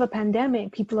 In the middle of a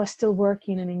pandemic, people are still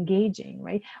working and engaging,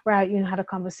 right? Where I had a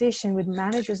conversation with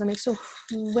managers. I'm like, so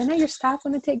when are your staff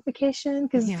going to take vacation?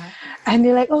 And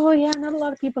they're like, oh yeah, not a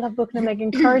lot of people have booked. And I'm like,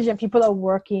 encourage them. People are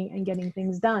working and getting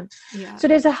things done. Yeah. So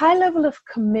there's a high level of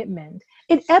commitment.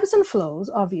 It ebbs and flows,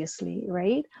 obviously,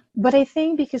 right? But I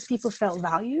think because people felt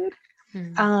valued,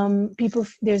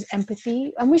 there's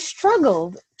empathy, and we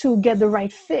struggled to get the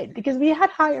right fit because we had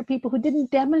hired people who didn't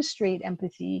demonstrate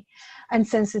empathy and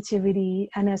sensitivity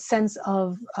and a sense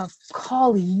of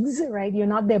colleagues, right? You're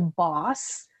not their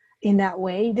boss in that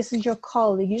way. This is your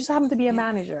colleague. You just happen to be a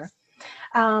manager.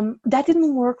 That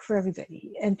didn't work for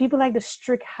everybody. And people like the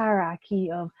strict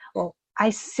hierarchy of, well,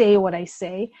 I say what I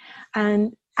say.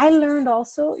 And I learned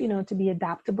also, to be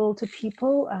adaptable to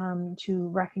people, to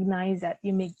recognize that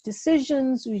you make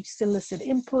decisions, you solicit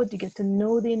input, you get to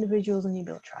know the individuals, and you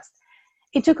build trust.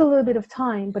 It took a little bit of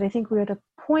time, but I think we're at a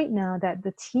point now that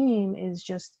the team is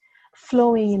just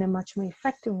flowing in a much more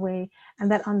effective way,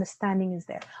 and that understanding is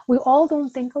there. We all don't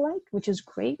think alike, which is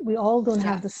great. We all don't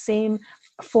have the same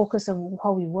focus of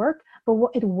how we work, but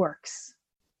it works.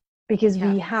 Because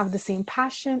we have the same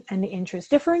passion and the interest,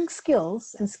 differing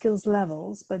skills and skills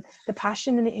levels, but the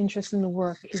passion and the interest in the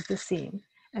work is the same.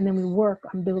 And then we work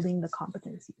on building the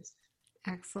competencies.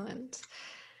 Excellent.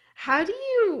 How do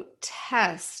you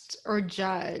test or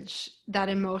judge that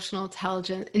emotional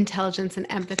intelligence and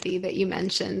empathy that you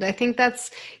mentioned? I think that's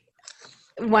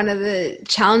one of the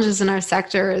challenges in our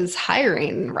sector is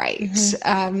hiring, right?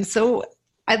 Mm-hmm. So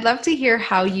I'd love to hear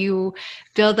how you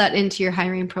build that into your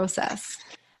hiring process.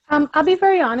 I'll be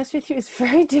very honest with you. It's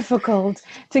very difficult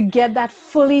to get that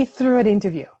fully through an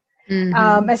interview.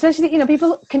 Mm-hmm. Especially,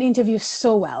 people can interview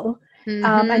so well,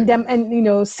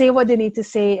 and say what they need to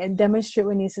say and demonstrate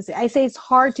what they need to say. I say it's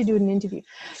hard to do in an interview.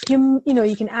 You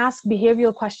can ask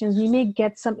behavioral questions. You may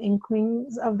get some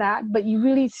inklings of that, but you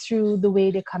really through the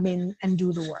way they come in and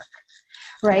do the work.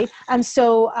 Right. Yeah. And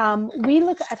so we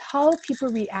look at how people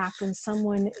react when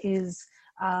someone is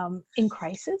in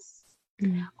crisis.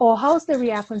 Mm-hmm. Or how's they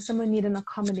react when someone needs an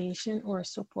accommodation or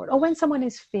support, or when someone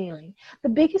is failing. The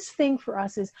biggest thing for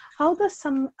us is how does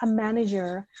a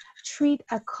manager treat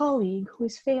a colleague who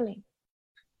is failing?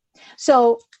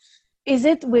 So is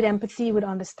it with empathy, with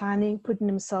understanding, putting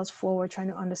themselves forward, trying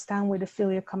to understand where the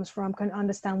failure comes from, can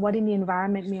understand what in the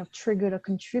environment may have triggered or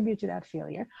contribute to that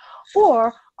failure?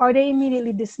 Or are they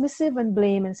immediately dismissive and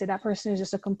blame and say that person is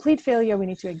just a complete failure, we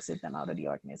need to exit them out of the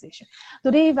organization? Do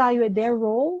they evaluate their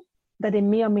role that they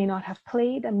may or may not have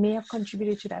played and may have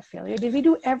contributed to that failure? Did we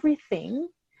do everything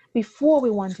before we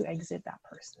want to exit that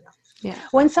person? Yeah.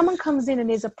 When someone comes in and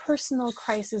there's a personal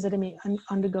crisis that they may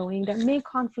undergoing that may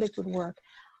conflict with work,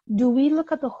 do we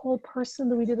look at the whole person?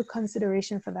 Do we do the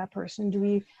consideration for that person? Do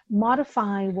we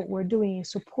modify what we're doing in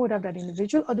support of that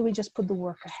individual, or do we just put the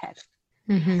work ahead?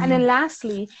 Mm-hmm. And then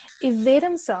lastly, if they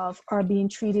themselves are being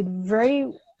treated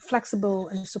very flexible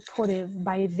and supportive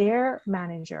by their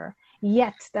manager,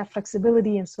 yet that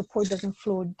flexibility and support doesn't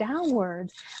flow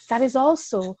downwards, that is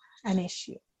also an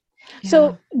issue. Yeah.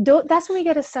 So that's when we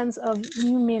get a sense of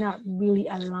you may not really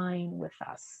align with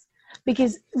us,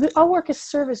 because our work is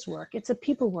service work. It's a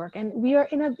people work. And we are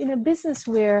in a business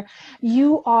where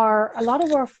a lot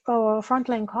of our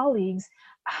frontline colleagues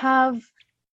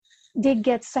they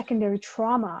get secondary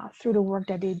trauma through the work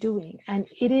that they're doing. And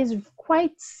it is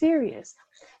quite serious.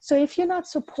 So if you're not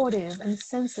supportive and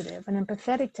sensitive and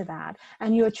empathetic to that,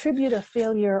 and you attribute a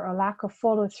failure or lack of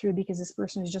follow through because this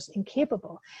person is just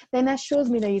incapable, then that shows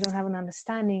me that you don't have an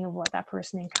understanding of what that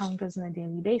person encounters on a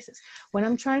daily basis. When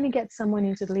I'm trying to get someone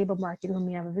into the labor market who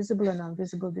may have a visible or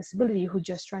non-visible disability, who's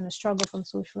just trying to struggle from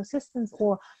social assistance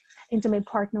or intimate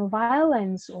partner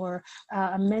violence or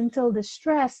a mental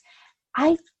distress,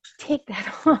 I take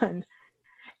that on.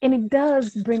 And it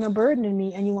does bring a burden in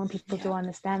me, and you want people to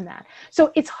understand that.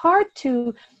 So it's hard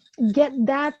to get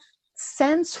that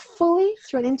sense fully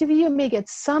through an interview. You may get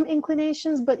some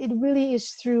inclinations, but it really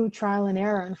is through trial and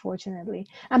error, unfortunately.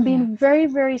 And being very,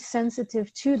 very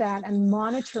sensitive to that and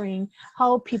monitoring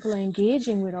how people are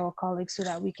engaging with our colleagues so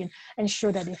that we can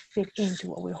ensure that they fit into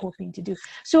what we're hoping to do.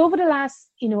 So over the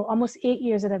last, almost 8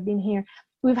 years that I've been here,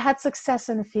 we've had success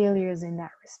and failures in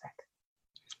that respect.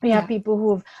 We have people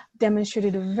who have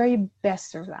demonstrated the very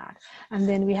best of that. And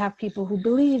then we have people who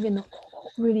believe in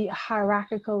really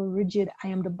hierarchical, rigid, I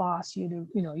am the boss, you're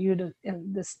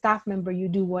the staff member, you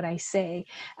do what I say.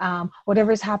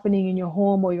 Whatever is happening in your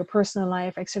home or your personal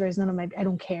life, etc., is none of my, I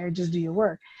don't care, just do your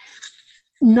work.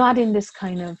 Not in this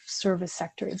kind of service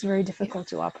sector. It's very difficult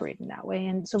to operate in that way.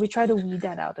 And so we try to weed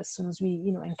that out as soon as we,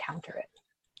 encounter it.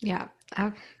 Yeah,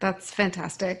 that's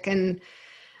fantastic. And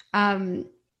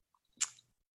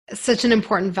such an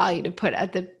important value to put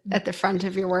at the front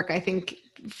of your work. I think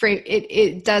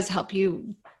it does help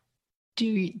you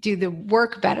do the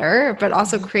work better, but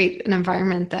also create an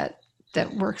environment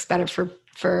that works better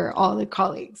for all the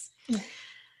colleagues.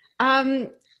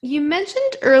 You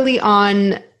mentioned early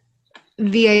on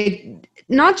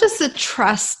not just the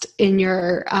trust in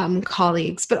your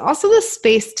colleagues, but also the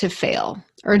space to fail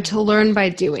or to learn by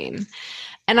doing.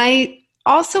 And I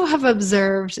also have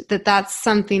observed that that's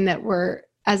something that we're,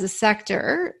 as a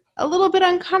sector, a little bit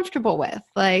uncomfortable with.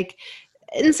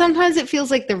 And sometimes it feels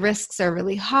like the risks are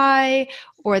really high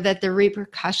or that the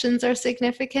repercussions are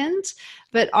significant.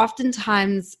 But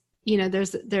oftentimes,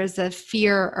 there's a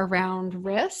fear around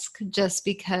risk just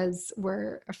because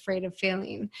we're afraid of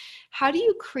failing. How do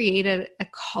you create a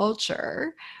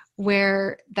culture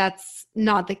where that's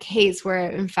not the case, where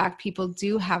in fact people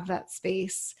do have that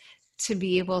space to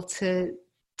be able to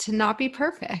not be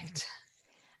perfect?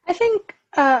 I think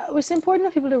it's important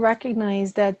for people to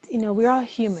recognize that, we're all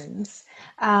humans,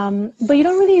 but you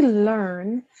don't really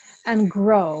learn and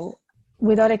grow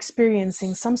without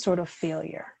experiencing some sort of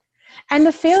failure. And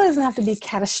the failure doesn't have to be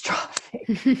catastrophic,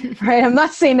 right? I'm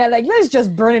not saying that let's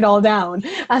just burn it all down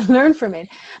and learn from it.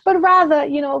 But rather,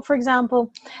 for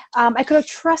example, I could have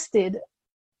trusted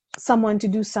someone to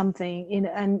do something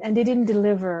and they didn't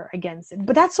deliver against it.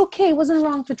 But that's okay. It wasn't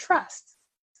wrong to trust.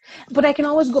 But I can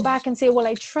always go back and say, well,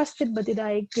 I trusted, but did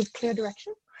I give clear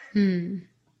direction?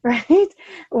 Right?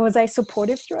 Was I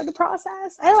supportive throughout the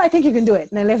process? I think you can do it,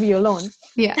 and I leave you alone.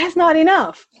 Yeah. That's not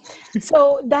enough.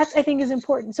 So that, I think, is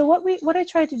important. So what we have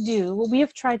tried to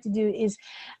do is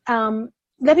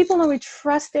let people know we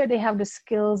trust they have the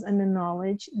skills and the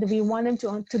knowledge, that we want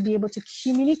them to be able to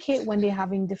communicate when they're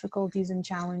having difficulties and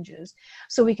challenges,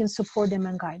 so we can support them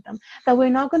and guide them. That we're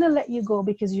not going to let you go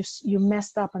because you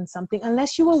messed up on something,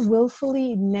 unless you were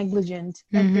willfully negligent.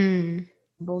 Then,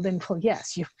 well,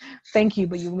 yes, thank you,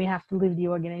 but you may have to leave the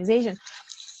organization.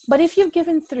 But if you've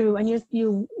given through and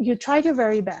you tried your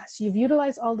very best, you've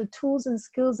utilized all the tools and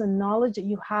skills and knowledge that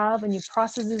you have and your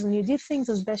processes, and you did things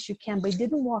as best you can, but it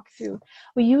didn't walk through,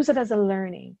 we use it as a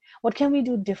learning. What can we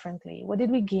do differently? What did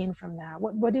we gain from that?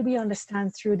 What did we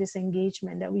understand through this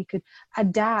engagement that we could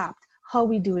adapt how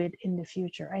we do it in the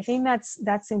future? I think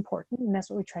that's important, and that's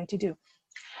what we try to do.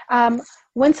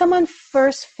 When someone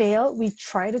first failed, we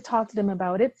try to talk to them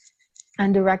about it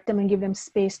and direct them and give them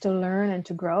space to learn and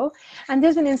to grow. And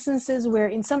there's been instances where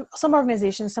in some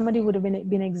organizations, somebody would have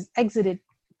been exited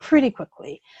pretty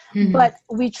quickly. But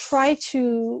we try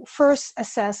to first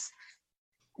assess,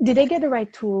 did they get the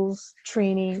right tools,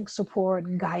 training,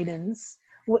 support, guidance?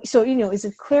 So, is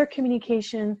it clear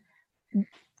communication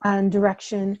and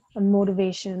direction and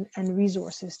motivation and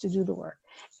resources to do the work?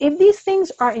 If these things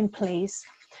are in place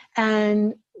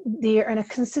and they are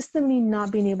consistently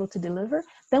not being able to deliver,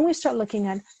 then we start looking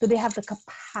at, do they have the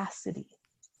capacity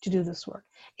to do this work?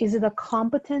 Is it a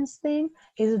competence thing?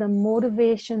 Is it a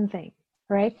motivation thing,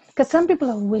 right? Because some people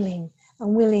are willing,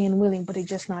 but they're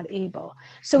just not able.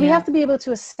 So we have to be able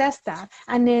to assess that,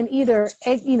 and then either,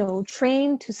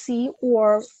 train to see,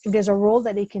 or if there's a role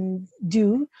that they can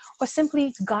do, or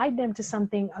simply guide them to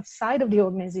something outside of the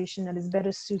organization that is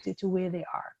better suited to where they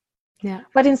are. Yeah.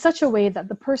 But in such a way that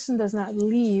the person does not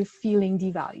leave feeling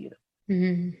devalued.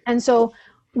 And so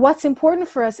what's important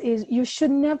for us is you should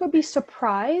never be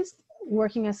surprised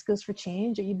working at Skills for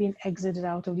Change that you're being exited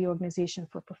out of the organization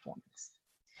for performance.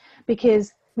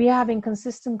 Because we are having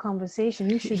consistent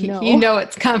conversation. You should know. You know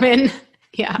it's coming.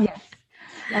 Yeah. Yes.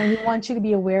 And we want you to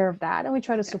be aware of that. And we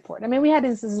try to support. I mean, we had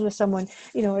instances with someone,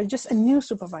 just a new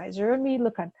supervisor, and we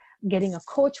look at getting a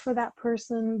coach for that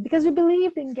person because we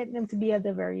believed in getting them to be at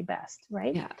their very best,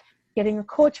 right? Yeah. Getting a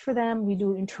coach for them. We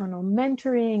do internal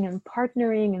mentoring and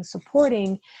partnering and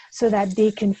supporting so that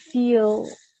they can feel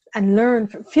and learn,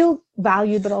 feel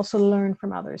valued, but also learn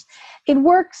from others. It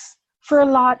works for a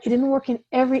lot. It didn't work in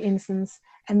every instance.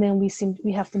 And then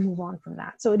we have to move on from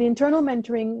that. So the internal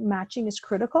mentoring matching is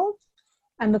critical,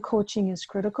 and the coaching is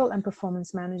critical, and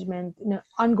performance management,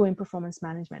 ongoing performance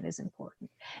management is important.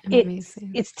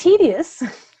 Amazing. It's tedious,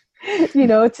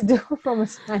 to do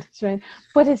performance management,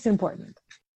 but it's important.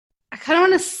 I kind of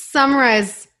want to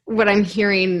summarize what I'm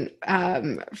hearing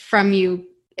from you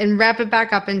and wrap it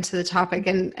back up into the topic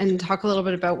and talk a little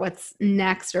bit about what's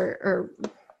next or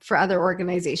for other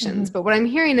organizations. Mm-hmm. But what I'm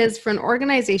hearing is for an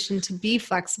organization to be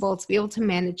flexible, to be able to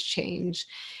manage change,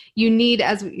 you need,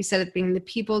 as what you said at the beginning, the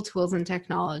people, tools, and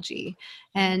technology,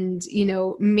 and,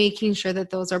 making sure that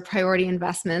those are priority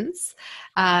investments,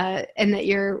 and that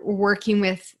you're working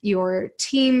with your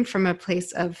team from a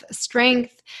place of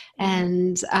strength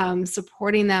and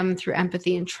supporting them through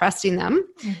empathy and trusting them,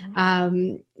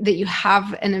 that you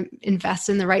have and invest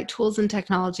in the right tools and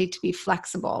technology to be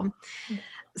flexible.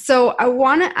 So I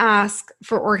want to ask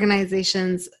for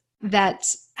organizations that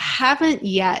haven't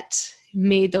yet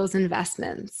made those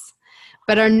investments,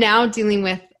 but are now dealing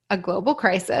with a global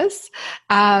crisis,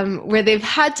 where they've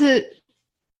had to,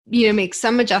 make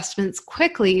some adjustments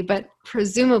quickly, but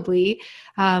presumably,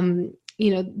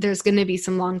 there's going to be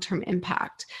some long-term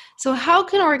impact. So how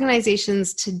can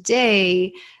organizations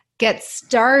today get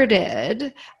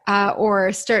started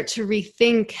or start to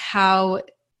rethink how,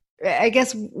 I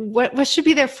guess, what should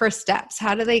be their first steps?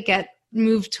 How do they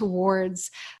move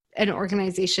towards an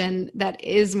organization that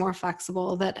is more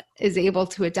flexible, that is able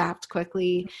to adapt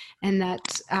quickly, and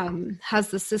that has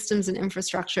the systems and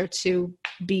infrastructure to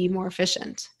be more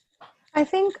efficient? I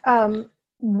think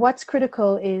what's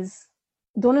critical is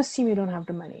don't assume you don't have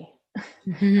the money.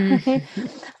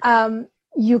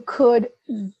 You could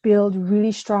build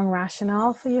really strong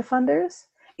rationale for your funders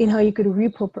in how you could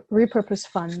repurpose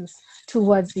funds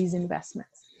towards these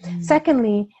investments.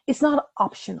 Secondly, it's not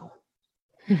optional.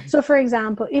 So, for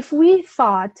example, if we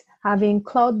thought having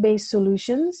cloud-based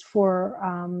solutions for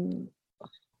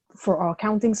our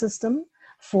accounting system,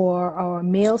 for our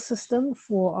mail system,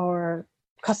 for our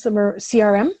customer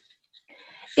CRM,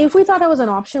 if we thought that was an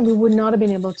option, we would not have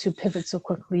been able to pivot so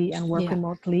quickly and work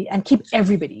remotely and keep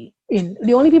everybody in.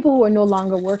 The only people who are no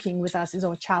longer working with us is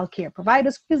our childcare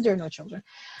providers because there are no children.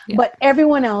 Yeah. But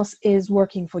everyone else is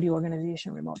working for the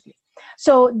organization remotely.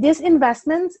 So this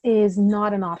investment is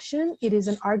not an option. It is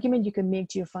an argument you can make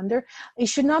to your funder. You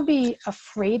should not be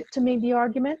afraid to make the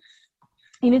argument.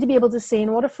 You need to be able to say, in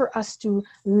order for us to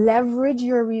leverage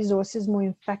your resources more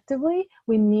effectively,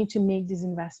 we need to make these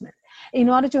investments. In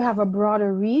order to have a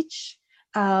broader reach,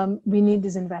 we need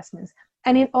these investments.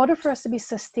 And in order for us to be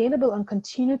sustainable and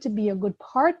continue to be a good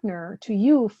partner to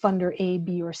you, funder A,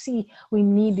 B, or C, we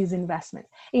need these investments.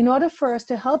 In order for us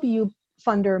to help you,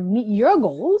 funder, meet your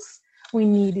goals, we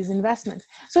need these investments.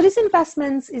 So these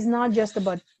investments is not just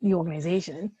about the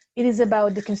organization. It is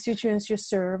about the constituents you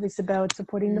serve. It's about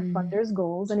supporting the funders'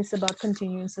 goals, and it's about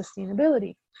continuing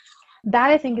sustainability. That,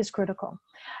 I think, is critical.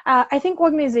 I think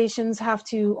organizations have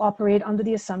to operate under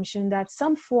the assumption that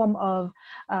some form of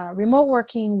remote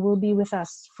working will be with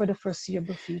us for the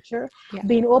foreseeable future. Yeah.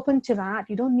 Being open to that,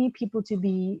 you don't need people to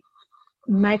be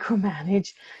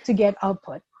micromanaged to get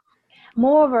output.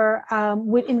 Moreover,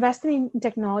 with investing in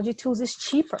technology tools is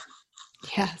cheaper.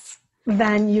 Yes.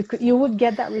 Then you would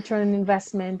get that return on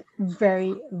investment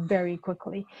very, very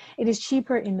quickly. It is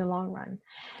cheaper in the long run.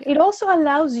 It also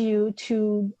allows you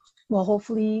to,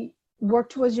 hopefully work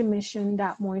towards your mission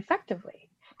that more effectively,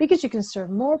 because you can serve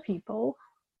more people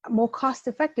more cost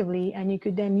effectively, and you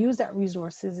could then use that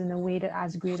resources in a way that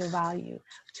adds greater value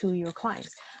to your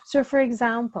clients. So, for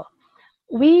example,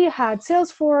 we had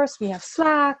Salesforce, we have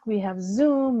Slack, we have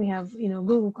Zoom, we have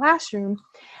Google Classroom.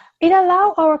 It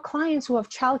allows our clients who have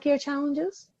childcare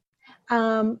challenges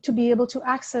to be able to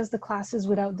access the classes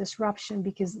without disruption,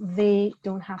 because they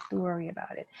don't have to worry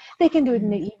about it. They can do it in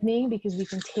the evening because we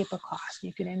can tape a class.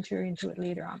 You can enter into it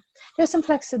later on. There's some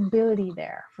flexibility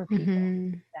there for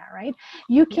people, right?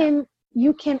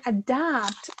 You can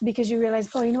adapt because you realize,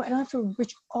 I don't have to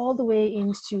reach all the way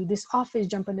into this office,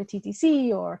 jump on the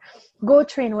TTC or go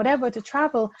train, whatever, to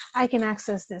travel. I can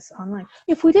access this online.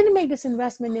 If we didn't make this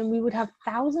investment, then we would have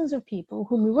thousands of people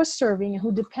whom we were serving and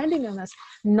who depending on us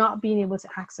not being able to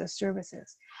access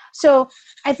services. So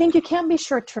I think you can't be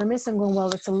short-termist and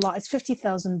going, it's a lot, it's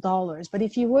 $50,000. But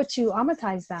if you were to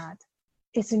amortize that,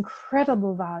 it's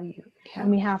incredible value,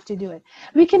 and we have to do it.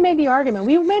 We can make the argument.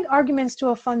 We made arguments to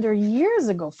a funder years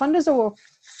ago. Funders are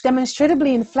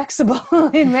demonstrably inflexible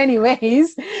in many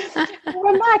ways. We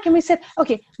went back and we said,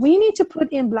 okay, we need to put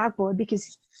in Blackboard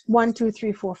because 1, 2,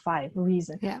 3, 4, 5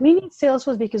 reason. Yeah. We need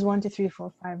Salesforce because 1, 2, 3,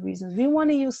 4, 5 reasons. We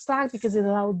want to use Slack because it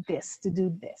allowed this to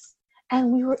do this.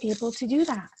 And we were able to do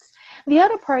that. The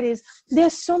other part is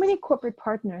there's so many corporate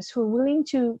partners who are willing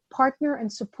to partner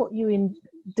and support you in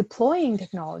deploying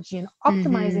technology and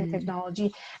optimizing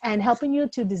technology and helping you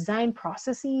to design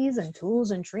processes and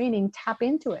tools and training, tap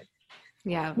into it.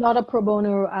 Yeah. A lot of pro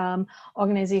bono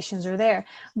organizations are there.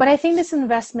 But I think this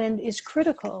investment is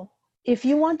critical. If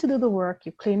you want to do the work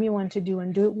you claim you want to do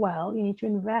and do it well, you need to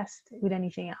invest with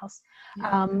anything else.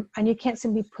 And you can't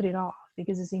simply put it off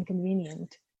because it's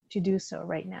inconvenient to do so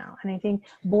right now. And I think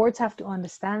boards have to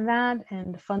understand that,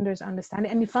 and the funders understand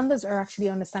it. And the funders are actually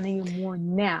understanding it more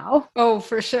now. Oh,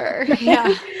 for sure.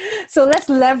 Yeah. So let's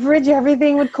leverage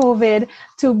everything with COVID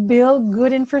to build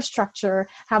good infrastructure,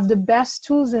 have the best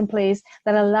tools in place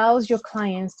that allows your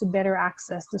clients to better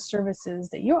access the services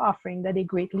that you're offering that they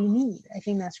greatly need. I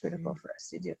think that's critical for us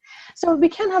to do. So we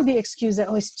can't have the excuse that,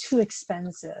 oh, it's too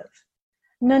expensive.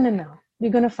 No. You're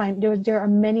going to find there are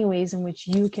many ways in which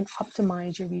you can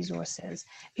optimize your resources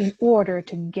in order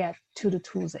to get to the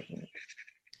tools that you need.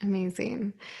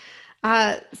 Amazing.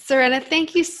 Surranna,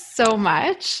 thank you so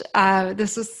much.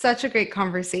 This was such a great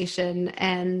conversation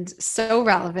and so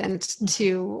relevant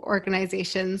to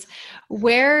organizations.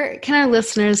 Where can our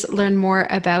listeners learn more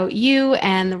about you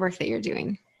and the work that you're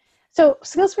doing? So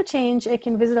Skills for Change, you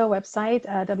can visit our website,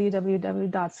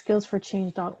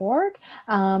 www.skillsforchange.org.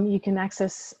 You can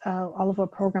access all of our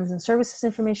programs and services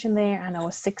information there and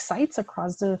our 6 sites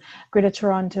across the Greater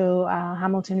Toronto,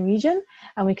 Hamilton region,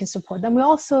 and we can support them. We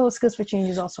also, Skills for Change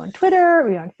is also on Twitter,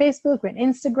 we're on Facebook, we're on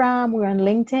Instagram, we're on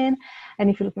LinkedIn, and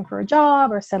if you're looking for a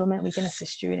job or settlement, we can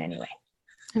assist you in any way.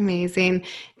 Amazing.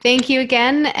 Thank you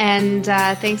again, and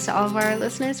thanks to all of our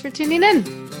listeners for tuning in.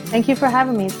 Thank you for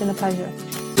having me. It's been a pleasure.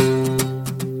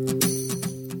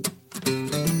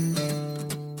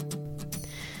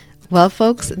 Well,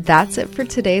 folks, that's it for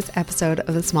today's episode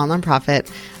of The Small Nonprofit.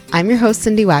 I'm your host,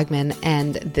 Cindy Wagman,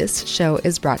 and this show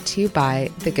is brought to you by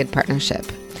The Good Partnership.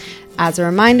 As a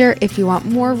reminder, if you want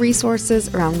more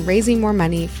resources around raising more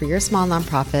money for your small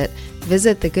nonprofit,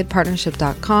 visit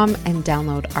thegoodpartnership.com and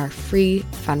download our free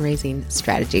fundraising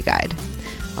strategy guide.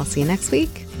 I'll see you next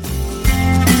week.